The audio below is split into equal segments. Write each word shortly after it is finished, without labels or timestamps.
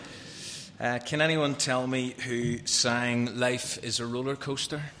Can anyone tell me who sang "Life is a Roller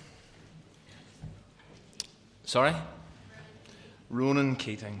Coaster"? Sorry? Ronan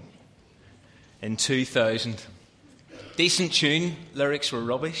Keating. In 2000. Decent tune, lyrics were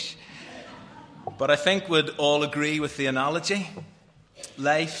rubbish. But I think we'd all agree with the analogy.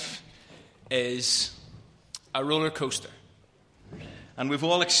 Life is a roller coaster. And we've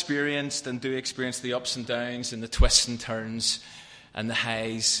all experienced and do experience the ups and downs and the twists and turns and the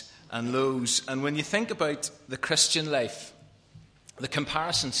highs and lows. And when you think about the Christian life, the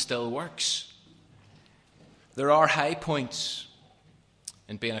comparison still works. There are high points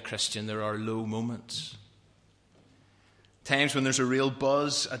in being a Christian. There are low moments. Times when there's a real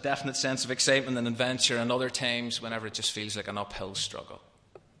buzz, a definite sense of excitement and adventure, and other times whenever it just feels like an uphill struggle.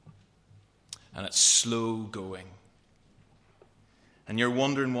 And it's slow going. And you're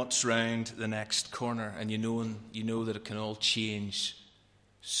wondering what's round the next corner, and you know that it can all change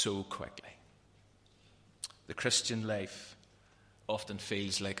so quickly. The Christian life often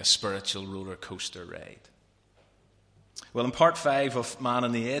feels like a spiritual roller coaster ride. Well, in part 5 of Man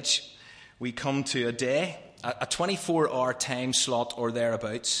on the Edge, we come to a day, a 24-hour time slot or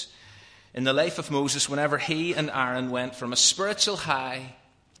thereabouts, in the life of Moses whenever he and Aaron went from a spiritual high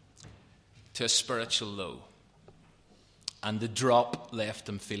to a spiritual low. And the drop left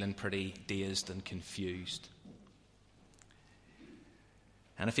them feeling pretty dazed and confused.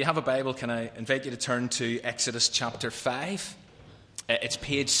 And if you have a Bible, can I invite you to turn to Exodus chapter 5? It's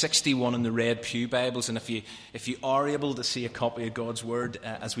page 61 in the Red Pew Bibles, and if you are able to see a copy of God's Word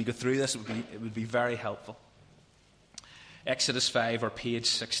as we go through this, it would be very helpful. Exodus 5, or page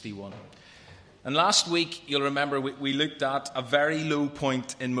 61. And last week, you'll remember, we looked at a very low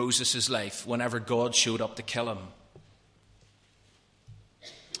point in Moses' life whenever God showed up to kill him.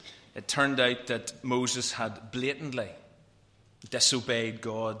 It turned out that Moses had blatantly disobeyed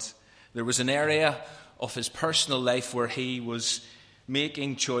God. There was an area of his personal life where he was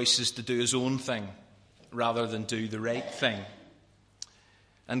making choices to do his own thing rather than do the right thing.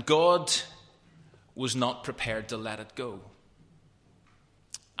 And God was not prepared to let it go.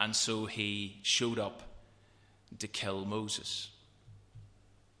 And so he showed up to kill Moses.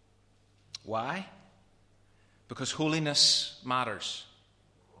 Why? Because holiness matters.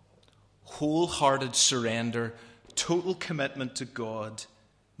 Wholehearted surrender, total commitment to God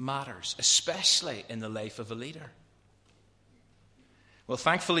matters, especially in the life of a leader. Well,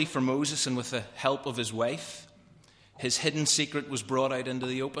 thankfully for Moses, and with the help of his wife, his hidden secret was brought out into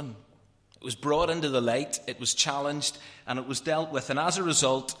the open. It was brought into the light, it was challenged, and it was dealt with. And as a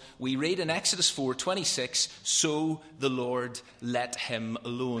result, we read in Exodus 4:26, "So the Lord let him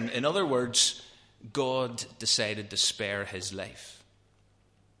alone." In other words, God decided to spare his life.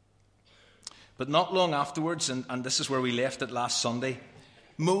 But not long afterwards, and this is where we left it last Sunday,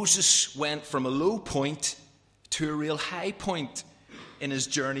 Moses went from a low point to a real high point in his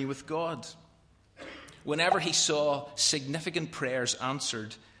journey with God. Whenever he saw significant prayers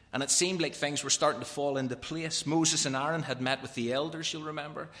answered, and it seemed like things were starting to fall into place, Moses and Aaron had met with the elders, you'll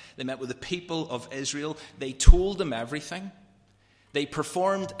remember. They met with the people of Israel. They told them everything. They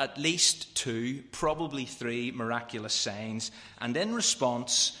performed at least 2, probably 3 miraculous signs. And in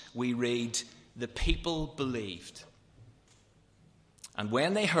response, we read, the people believed. And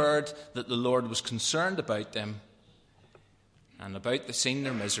when they heard that the Lord was concerned about them and about the seeing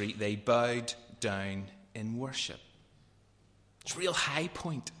their misery, they bowed down in worship. It's a real high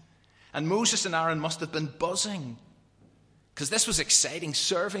point. And Moses and Aaron must have been buzzing, because this was exciting.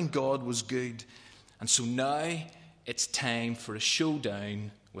 Serving God was good. And so now it's time for a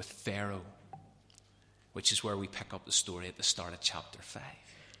showdown with Pharaoh, which is where we pick up the story at the start of chapter 5.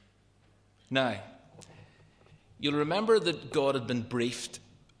 Now, you'll remember that God had been briefed,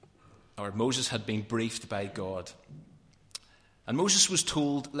 or Moses had been briefed by God. And Moses was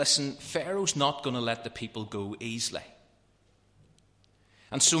told, listen, Pharaoh's not going to let the people go easily.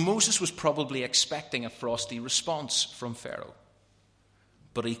 And so Moses was probably expecting a frosty response from Pharaoh.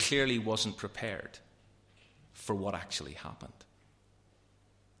 But he clearly wasn't prepared for what actually happened.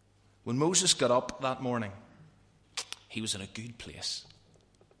 When Moses got up that morning, he was in a good place.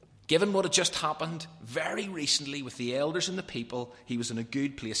 Given what had just happened very recently with the elders and the people, he was in a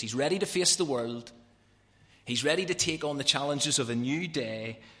good place. He's ready to face the world. He's ready to take on the challenges of a new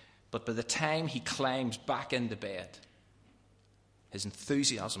day. But by the time he climbs back into bed, his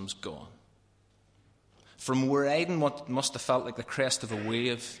enthusiasm's gone. From riding what must have felt like the crest of a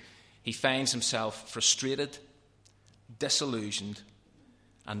wave, he finds himself frustrated, disillusioned,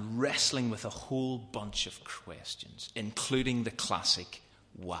 and wrestling with a whole bunch of questions, including the classic,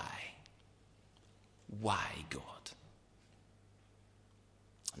 why? Why, God?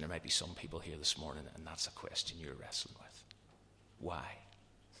 And there might be some people here this morning, and that's a question you're wrestling with. Why?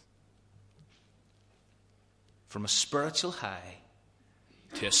 From a spiritual high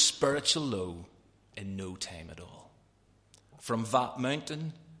to a spiritual low in no time at all. From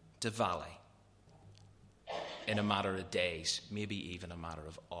mountain to valley in a matter of days, maybe even a matter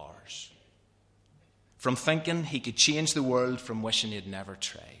of hours. From thinking he could change the world from wishing he'd never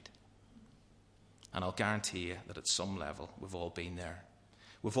tried. And I'll guarantee you that at some level we've all been there.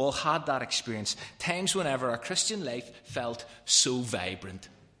 We've all had that experience. Times whenever our Christian life felt so vibrant,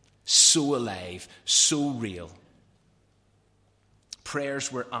 so alive, so real.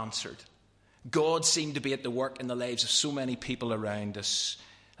 Prayers were answered. God seemed to be at the work in the lives of so many people around us.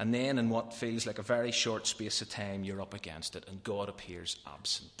 And then in what feels like a very short space of time, you're up against it and God appears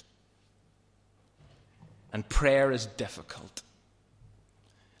absent. And prayer is difficult.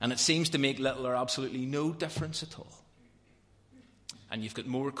 And it seems to make little or absolutely no difference at all. And you've got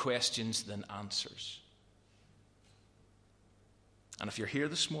more questions than answers. And if you're here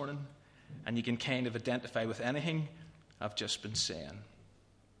this morning and you can kind of identify with anything I've just been saying,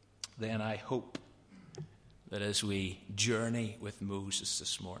 then I hope that as we journey with Moses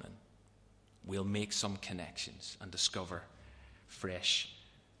this morning, we'll make some connections and discover fresh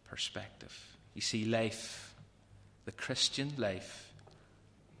perspective. You see, life, the Christian life,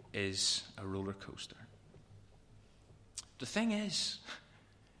 is a roller coaster. The thing is,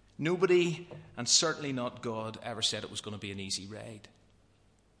 nobody, and certainly not God, ever said it was going to be an easy ride.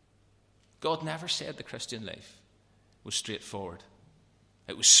 God never said the Christian life was straightforward.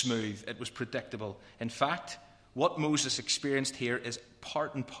 It was smooth. It was predictable. In fact, what Moses experienced here is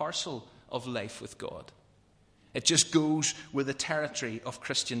part and parcel of life with God. It just goes with the territory of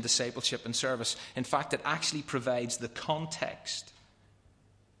Christian discipleship and service. In fact, it actually provides the context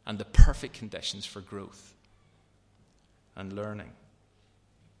and the perfect conditions for growth and learning.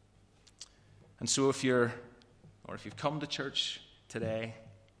 And so if you've come to church today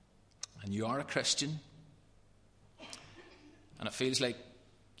and you are a Christian and it feels like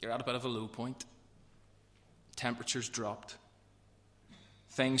you're at a bit of a low point, temperature's dropped,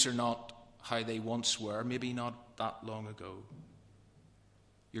 things are not how they once were, maybe not that long ago,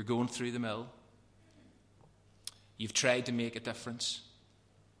 you're going through the mill, you've tried to make a difference,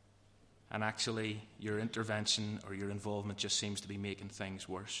 and actually your intervention or your involvement just seems to be making things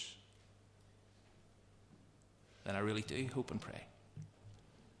worse, then I really do hope and pray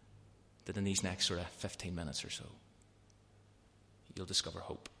that in these next sort of 15 minutes or so, you'll discover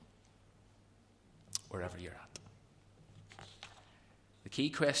hope wherever you're at. The key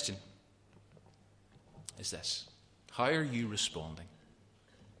question is this: how are you responding?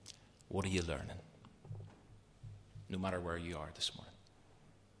 What are you learning? No matter where you are this morning.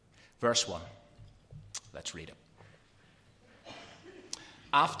 Verse 1. Let's read it.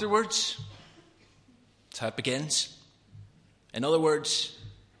 Afterwards, that's how it begins. In other words,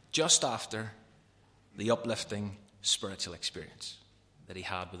 just after the uplifting spiritual experience that he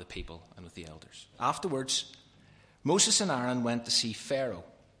had with the people and with the elders. Afterwards, Moses and Aaron went to see Pharaoh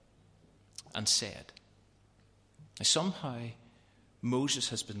and said, now somehow Moses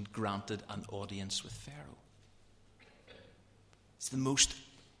has been granted an audience with Pharaoh. It's the most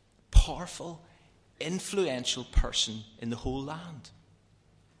powerful, influential person in the whole land.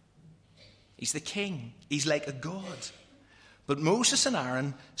 He's the king. He's like a god. But Moses and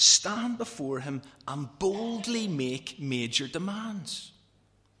Aaron stand before him and boldly make major demands.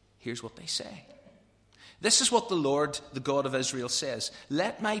 Here's what they say. This is what the Lord, the God of Israel, says.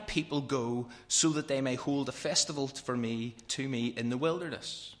 Let my people go so that they may hold a festival to me in the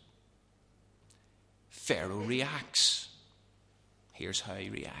wilderness. Pharaoh reacts. Here's how he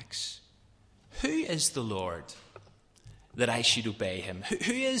reacts. Who is the Lord that I should obey him?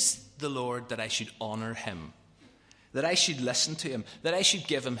 Who is the Lord that I should honor him? That I should listen to him? That I should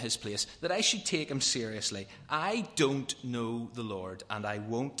give him his place? That I should take him seriously? I don't know the Lord, and I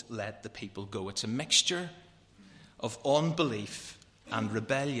won't let the people go. It's a mixture of unbelief and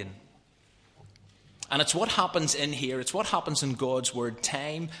rebellion. And it's what happens in here. It's what happens in God's word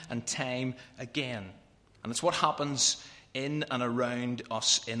time and time again. And it's what happens in and around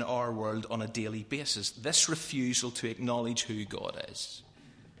us in our world on a daily basis. This refusal to acknowledge who God is.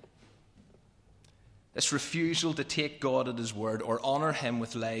 This refusal to take God at his word or honour him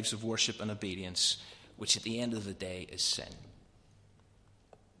with lives of worship and obedience, which at the end of the day is sin.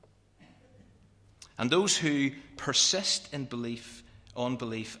 And those who persist in belief,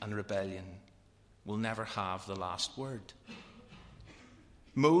 unbelief and rebellion will never have the last word.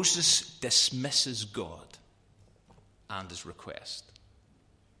 Moses dismisses God and his request.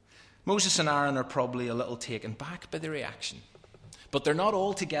 Moses and Aaron are probably a little taken back by the reaction. But they're not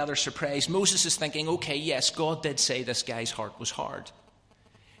altogether surprised. Moses is thinking, okay, yes, God did say this guy's heart was hard.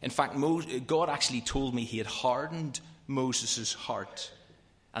 In fact, God actually told me he had hardened Moses' heart,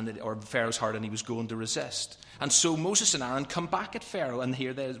 or Pharaoh's heart, and he was going to resist. And so Moses and Aaron come back at Pharaoh, and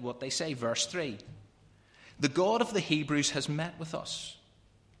hear what they say, verse 3. The God of the Hebrews has met with us.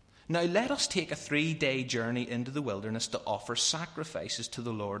 Now let us take a 3-day journey into the wilderness to offer sacrifices to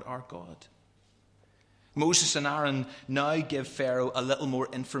the Lord our God. Moses and Aaron now give Pharaoh a little more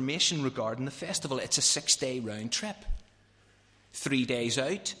information regarding the festival. It's a 6-day round trip. 3 days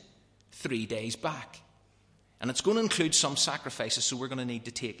out, 3 days back. And it's going to include some sacrifices, so we're going to need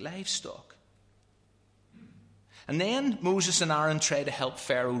to take livestock. And then Moses and Aaron try to help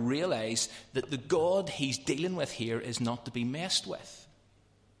Pharaoh realize that the God he's dealing with here is not to be messed with.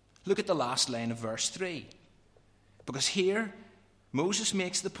 Look at the last line of verse 3. Because here, Moses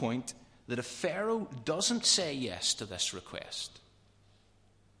makes the point that if Pharaoh doesn't say yes to this request,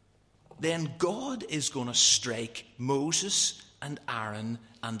 then God is going to strike Moses and Aaron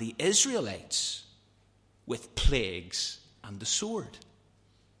and the Israelites with plagues and the sword.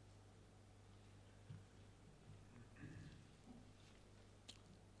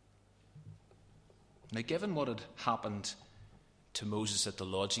 Now, given what had happened to Moses at the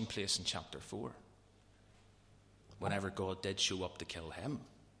lodging place in chapter 4, whenever God did show up to kill him,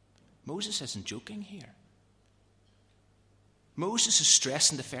 Moses isn't joking here. Moses is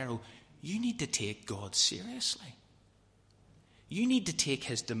stressing to Pharaoh, you need to take God seriously. You need to take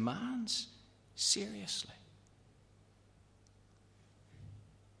his demands seriously.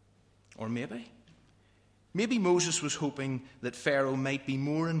 Or maybe Moses was hoping that Pharaoh might be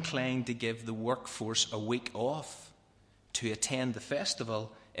more inclined to give the workforce a week off to attend the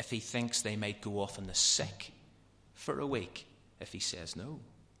festival if he thinks they might go off on the sick for a week if he says no.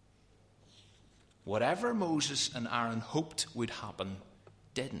 Whatever Moses and Aaron hoped would happen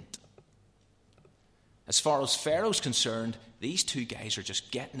didn't. As far as Pharaoh's concerned, these two guys are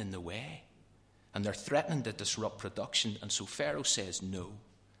just getting in the way. And they're threatening to disrupt production. And so Pharaoh says no.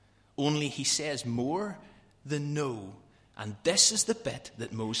 Only he says more than no. And this is the bit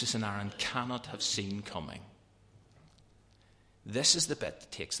that Moses and Aaron cannot have seen coming. This is the bit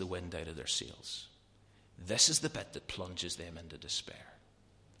that takes the wind out of their sails. This is the bit that plunges them into despair.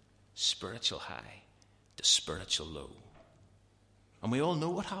 Spiritual high to spiritual low. And we all know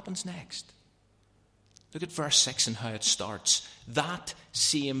what happens next. Look at verse 6 and how it starts. That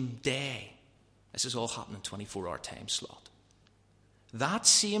same day. This is all happening in 24-hour time slot. That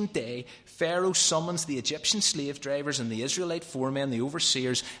same day, Pharaoh summons the Egyptian slave drivers and the Israelite foremen, the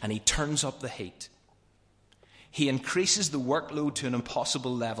overseers, and he turns up the heat. He increases the workload to an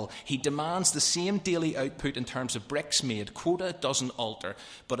impossible level. He demands the same daily output in terms of bricks made. Quota doesn't alter.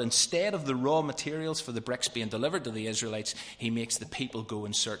 But instead of the raw materials for the bricks being delivered to the Israelites, he makes the people go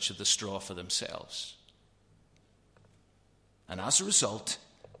in search of the straw for themselves. And as a result,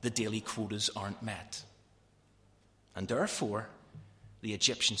 the daily quotas aren't met. And therefore, the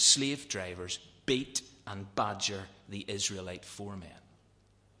Egyptian slave drivers beat and badger the Israelite foremen.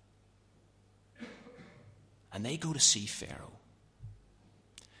 And they go to see Pharaoh.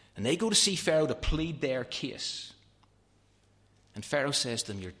 And they go to see Pharaoh to plead their case. And Pharaoh says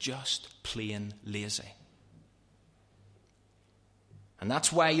to them, you're just plain lazy. And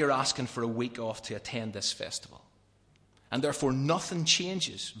that's why you're asking for a week off to attend this festival. And therefore nothing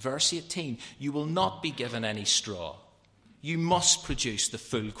changes. Verse 18, you will not be given any straw. You must produce the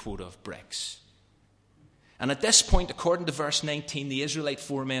full quota of bricks. And at this point, according to verse 19, the Israelite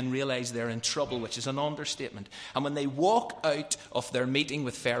foremen realize they're in trouble, which is an understatement. And when they walk out of their meeting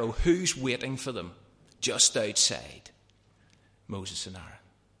with Pharaoh, who's waiting for them? Just outside. Moses and Aaron.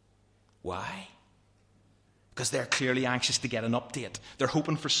 Why? Because they're clearly anxious to get an update. They're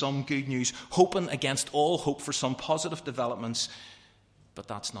hoping for some good news, hoping against all hope for some positive developments. But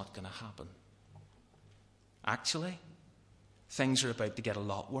that's not going to happen. Actually, things are about to get a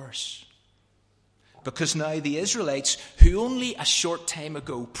lot worse. Because now the Israelites, who only a short time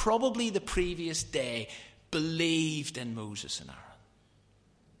ago, probably the previous day, believed in Moses and Aaron,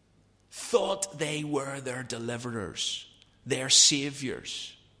 thought they were their deliverers, their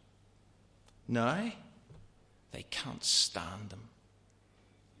saviors. Now, they can't stand them.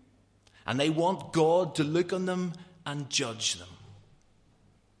 And they want God to look on them and judge them.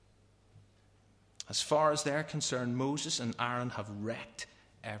 As far as they're concerned, Moses and Aaron have wrecked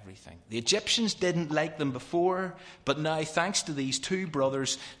everything. The Egyptians didn't like them before, but now, thanks to these two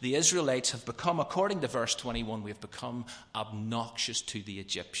brothers, the Israelites have become, according to verse 21, we've become obnoxious to the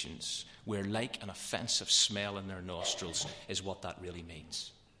Egyptians. We're like an offensive smell in their nostrils, is what that really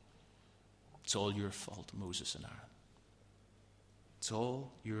means. It's all your fault, Moses and Aaron. It's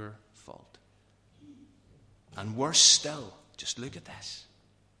all your fault. And worse still, just look at this.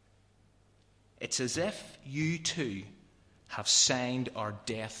 It's as if you too have signed our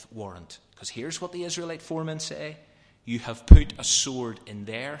death warrant. Because here's what the Israelite foremen say. You have put a sword in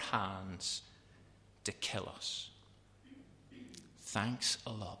their hands to kill us. Thanks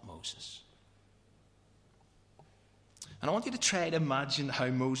a lot, Moses. And I want you to try to imagine how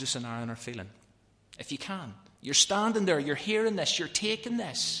Moses and Aaron are feeling. If you can. You're standing there, you're hearing this, you're taking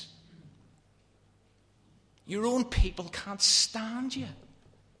this. Your own people can't stand you.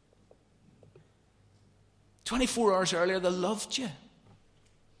 24 hours earlier, they loved you.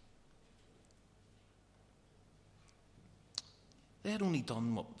 They had only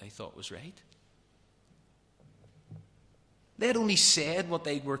done what they thought was right. They had only said what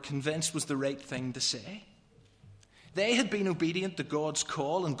they were convinced was the right thing to say. They had been obedient to God's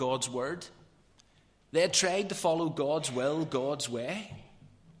call and God's word. They had tried to follow God's will, God's way.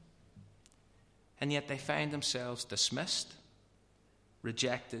 And yet they found themselves dismissed,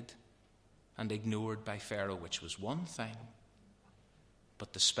 rejected, and ignored by Pharaoh, which was one thing,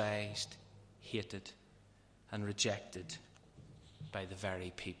 but despised, hated, and rejected by the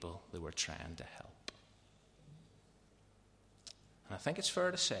very people they were trying to help. And I think it's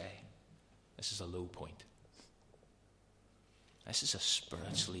fair to say this is a low point. This is a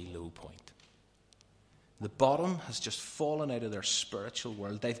spiritually low point. The bottom has just fallen out of their spiritual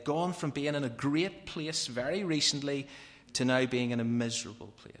world. They've gone from being in a great place very recently to now being in a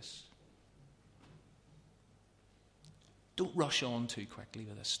miserable place. Don't rush on too quickly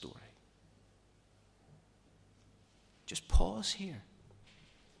with this story. Just pause here.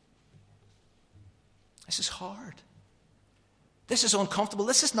 This is hard. This is uncomfortable.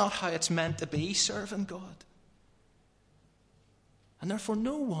 This is not how it's meant to be serving God. And therefore,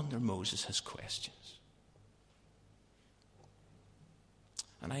 no wonder Moses has questions.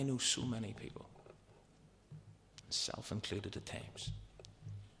 And I know so many people, self-included at times,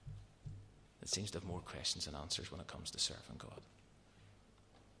 that seems to have more questions than answers when it comes to serving God.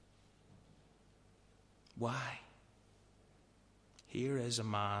 Why? Here is a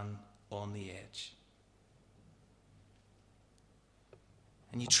man on the edge.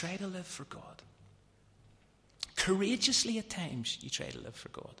 And you try to live for God. Courageously at times, you try to live for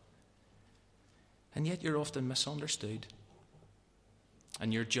God. And yet you're often misunderstood.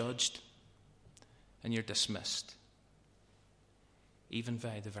 And you're judged. And you're dismissed. Even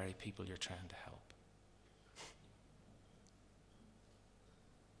by the very people you're trying to help.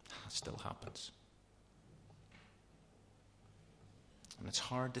 It still happens. And it's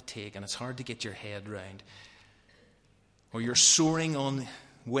hard to take, and it's hard to get your head round. Or you're soaring on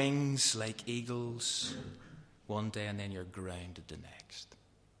wings like eagles one day, and then you're grounded the next.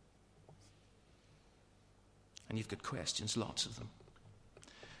 And you've got questions, lots of them.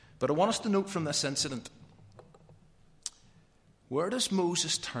 But I want us to note from this incident, where does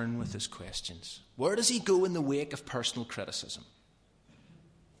Moses turn with his questions? Where does he go in the wake of personal criticism?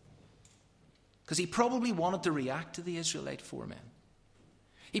 Because he probably wanted to react to the Israelite foremen.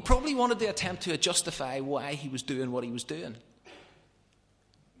 He probably wanted to attempt to justify why he was doing what he was doing.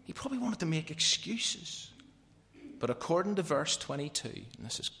 He probably wanted to make excuses. But according to verse 22, and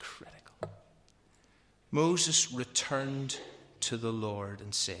this is critical, Moses returned to the Lord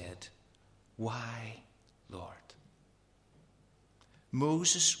and said, "Why, Lord?"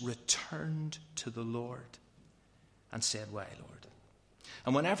 Moses returned to the Lord and said, "Why, Lord?"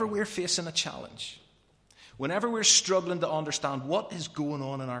 And whenever we're facing a challenge, whenever we're struggling to understand what is going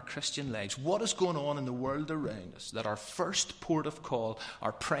on in our Christian lives, what is going on in the world around us, that our first port of call,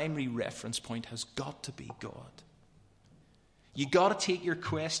 our primary reference point has got to be God. You got to take your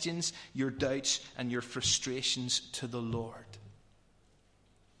questions, your doubts, and your frustrations to the Lord.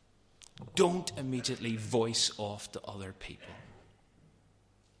 Don't immediately voice off to other people.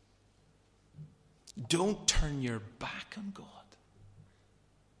 Don't turn your back on God.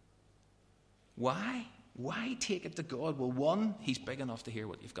 Why? Why take it to God? Well, one, he's big enough to hear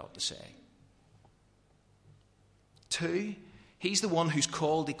what you've got to say. Two, he's the one who's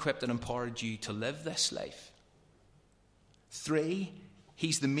called, equipped, and empowered you to live this life. Three,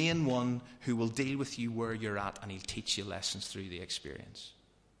 he's the main one who will deal with you where you're at, and he'll teach you lessons through the experience.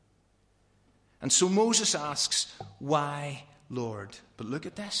 And so Moses asks, "Why, Lord?" But look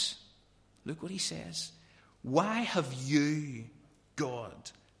at this. Look what he says. "Why have you,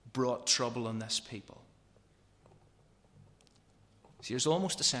 God, brought trouble on this people?" See, there's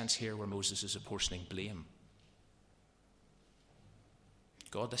almost a sense here where Moses is apportioning blame.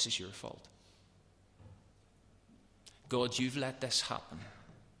 God, this is your fault. God, you've let this happen.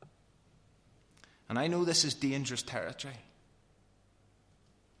 And I know this is dangerous territory.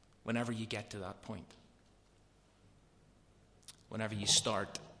 whenever you get to that point. Whenever you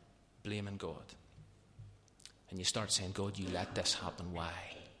start blaming God. And you start saying, God, you let this happen. Why?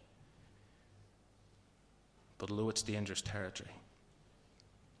 But although it's dangerous territory,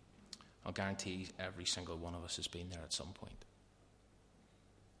 I'll guarantee every single one of us has been there at some point.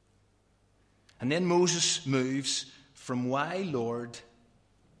 And then Moses moves from why, Lord,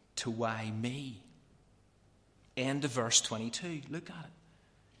 to why me. End of verse 22. Look at it.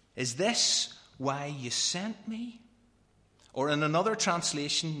 Is this why you sent me? Or in another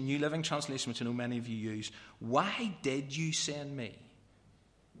translation, New Living Translation, which I know many of you use, why did you send me?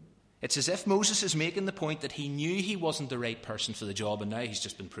 It's as if Moses is making the point that he knew he wasn't the right person for the job, and now he's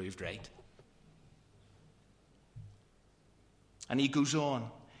just been proved right. And he goes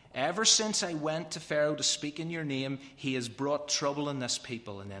on, ever since I went to Pharaoh to speak in your name, he has brought trouble on this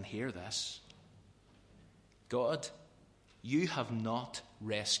people. And then hear this. God, you have not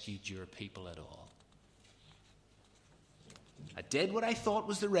rescued your people at all. I did what I thought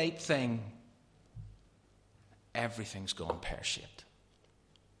was the right thing. Everything's gone pear-shaped.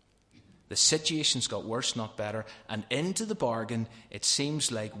 The situation's got worse, not better. And into the bargain, it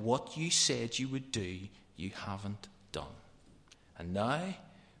seems like what you said you would do, you haven't done. And now,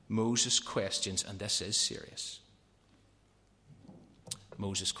 Moses questions, and this is serious.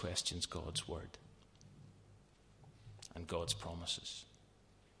 Moses questions God's word and God's promises.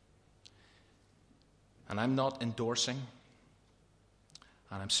 And I'm not endorsing,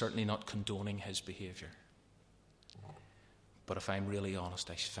 and I'm certainly not condoning his behavior. But if I'm really honest,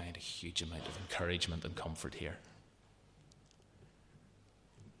 I find a huge amount of encouragement and comfort here.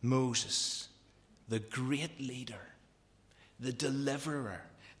 Moses, the great leader, the deliverer,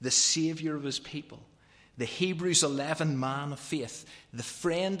 the savior of his people, the Hebrews 11 man of faith, the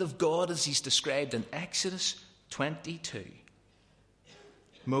friend of God as he's described in Exodus 22.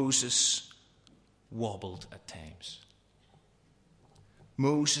 Moses wobbled at times.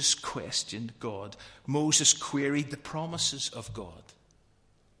 Moses questioned God. Moses queried the promises of God.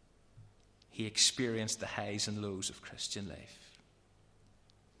 He experienced the highs and lows of Christian life.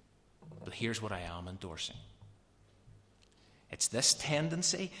 But here's what I am endorsing. It's this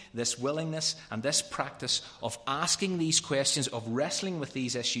tendency, this willingness, and this practice of asking these questions, of wrestling with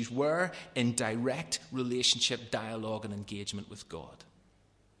these issues, where in direct relationship, dialogue, and engagement with God.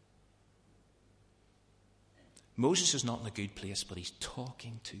 Moses is not in a good place, but he's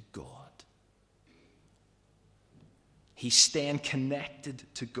talking to God. He's staying connected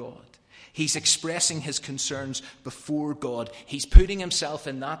to God. He's expressing his concerns before God. He's putting himself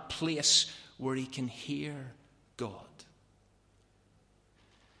in that place where he can hear God.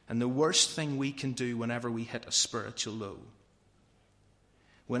 And the worst thing we can do whenever we hit a spiritual low,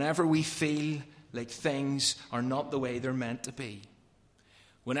 whenever we feel like things are not the way they're meant to be,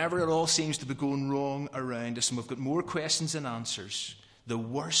 whenever it all seems to be going wrong around us and we've got more questions than answers, the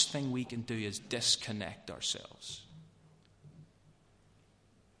worst thing we can do is disconnect ourselves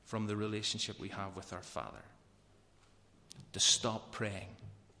from the relationship we have with our Father. To stop praying.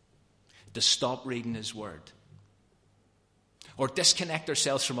 To stop reading his word. Or disconnect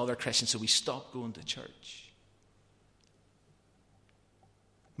ourselves from other Christians so we stop going to church.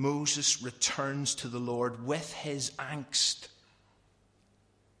 Moses returns to the Lord with his angst.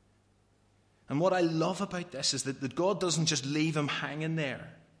 And what I love about this is that God doesn't just leave him hanging there.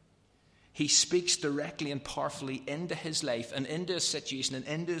 He speaks directly and powerfully into his life and into his situation and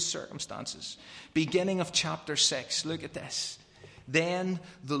into his circumstances. Beginning of chapter 6, look at this. Then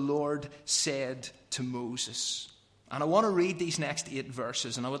the Lord said to Moses. And I want to read these next 8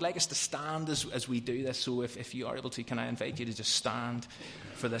 verses, and I would like us to stand as we do this. So if you are able to, can I invite you to just stand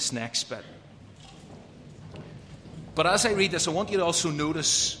for this next bit? But as I read this, I want you to also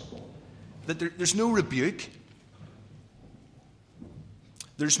notice that there's no rebuke.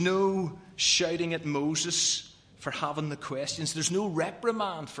 There's no shouting at Moses for having the questions. There's no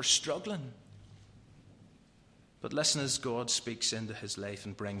reprimand for struggling. But listen as God speaks into his life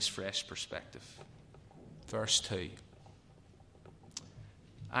and brings fresh perspective. Verse 2.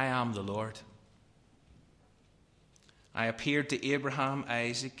 I am the Lord. I appeared to Abraham,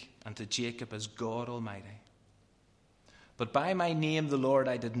 Isaac, and to Jacob as God Almighty. But by my name, the Lord,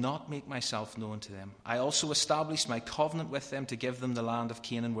 I did not make myself known to them. I also established my covenant with them to give them the land of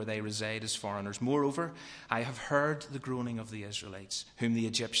Canaan where they reside as foreigners. Moreover, I have heard the groaning of the Israelites, whom the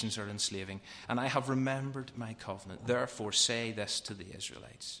Egyptians are enslaving, and I have remembered my covenant. Therefore say this to the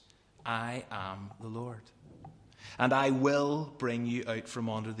Israelites, I am the Lord. And I will bring you out from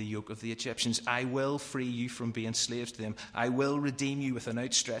under the yoke of the Egyptians. I will free you from being slaves to them. I will redeem you with an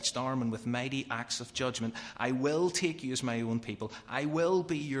outstretched arm and with mighty acts of judgment. I will take you as my own people. I will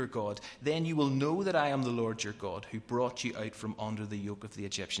be your God. Then you will know that I am the Lord your God, who brought you out from under the yoke of the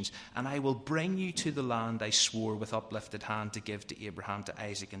Egyptians. And I will bring you to the land I swore with uplifted hand to give to Abraham, to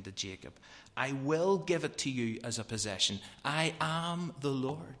Isaac, and to Jacob. I will give it to you as a possession. I am the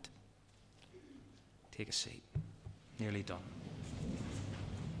Lord. Take a seat. Nearly done.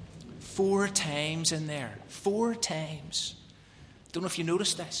 4 times in there. 4 times. Don't know if you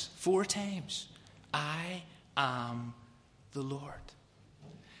noticed this. 4 times. I am the Lord.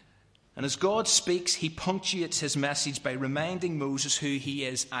 And as God speaks, he punctuates his message by reminding Moses who he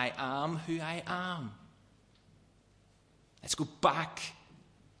is. I am who I am. Let's go back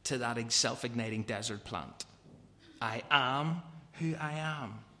to that self-igniting desert plant. I am who I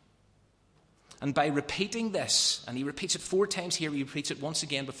am. And by repeating this, and he repeats it 4 times here, he repeats it once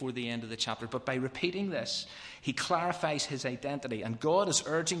again before the end of the chapter, but by repeating this, he clarifies his identity. And God is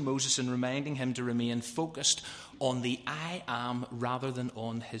urging Moses and reminding him to remain focused on the I am rather than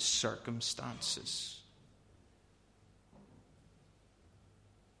on his circumstances.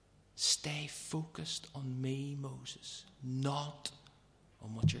 Stay focused on me, Moses, not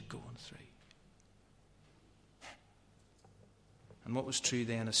on what you're going through. And what was true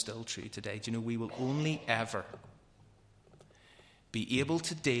then is still true today. Do you know, we will only ever be able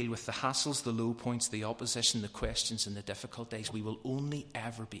to deal with the hassles, the low points, the opposition, the questions, and the difficult days. We will only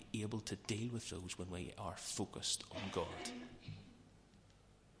ever be able to deal with those when we are focused on God.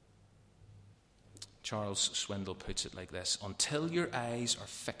 Charles Swindoll puts it like this: until your eyes are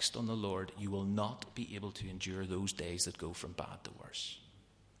fixed on the Lord, you will not be able to endure those days that go from bad to worse.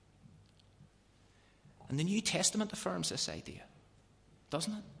 And the New Testament affirms this idea,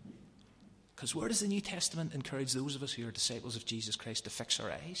 doesn't it? Because where does the New Testament encourage those of us who are disciples of Jesus Christ to fix our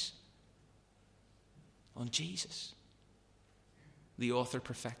eyes? On Jesus, the author,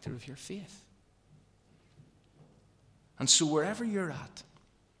 perfecter of your faith. And so wherever you're at,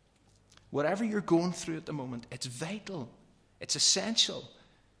 whatever you're going through at the moment, it's vital, it's essential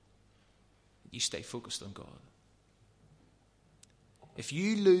that you stay focused on God. If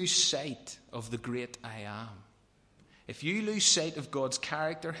you lose sight of the great I am, if you lose sight of God's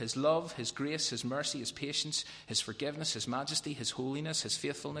character, his love, his grace, his mercy, his patience, his forgiveness, his majesty, his holiness, his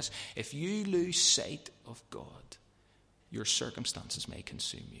faithfulness, if you lose sight of God, your circumstances may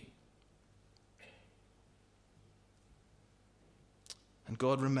consume you. And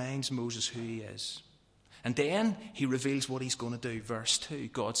God reminds Moses who he is. And then he reveals what he's going to do. Verse 2,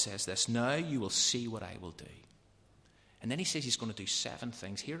 God says this: now you will see what I will do. And then he says he's going to do 7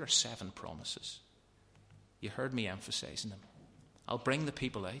 things. Here are 7 promises. You heard me emphasizing them. I'll bring the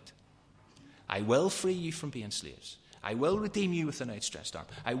people out. I will free you from being slaves. I will redeem you with an outstretched arm.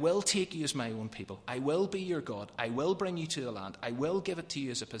 I will take you as my own people. I will be your God. I will bring you to the land. I will give it to you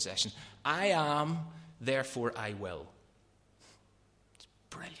as a possession. I am, therefore I will. It's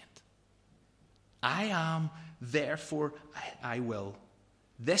brilliant. I am, therefore I will.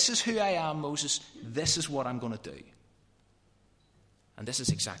 This is who I am, Moses. This is what I'm going to do. And this is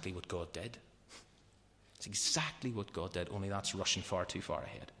exactly what God did. It's exactly what God did, only that's rushing far too far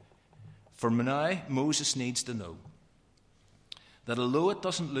ahead. For now, Moses needs to know that although it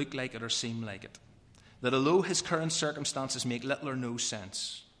doesn't look like it or seem like it, that although his current circumstances make little or no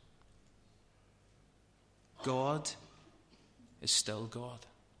sense, God is still God.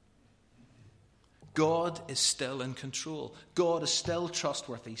 God is still in control. God is still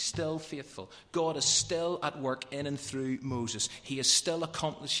trustworthy, still faithful. God is still at work in and through Moses. He is still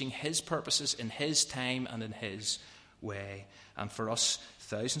accomplishing his purposes in his time and in his way. And for us,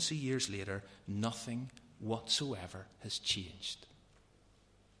 thousands of years later, nothing whatsoever has changed.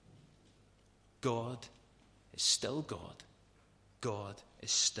 God is still God. God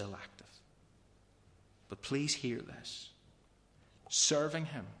is still active. But please hear this. Serving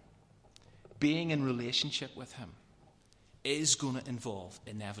him, being in relationship with him, is going to involve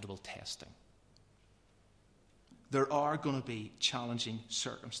inevitable testing. There are going to be challenging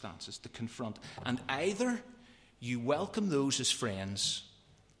circumstances to confront. And either you welcome those as friends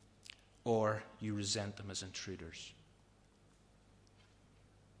or you resent them as intruders.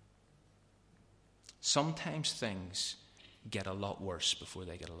 Sometimes things get a lot worse before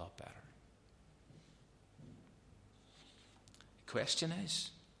they get a lot better. The question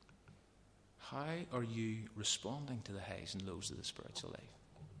is, how are you responding to the highs and lows of the spiritual life?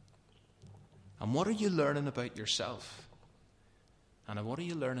 And what are you learning about yourself? And what are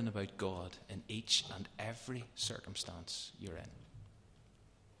you learning about God in each and every circumstance you're in?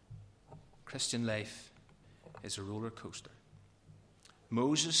 Christian life is a roller coaster.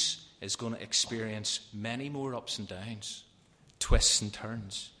 Moses is going to experience many more ups and downs, twists and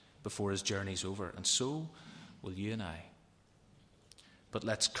turns before his journey's over, and so will you and I. But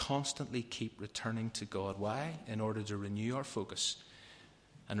let's constantly keep returning to God. Why? In order to renew our focus.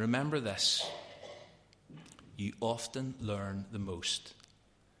 And remember this: you often learn the most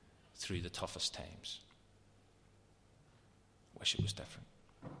through the toughest times. Wish it was different,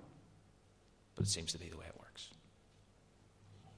 but it seems to be the way it works.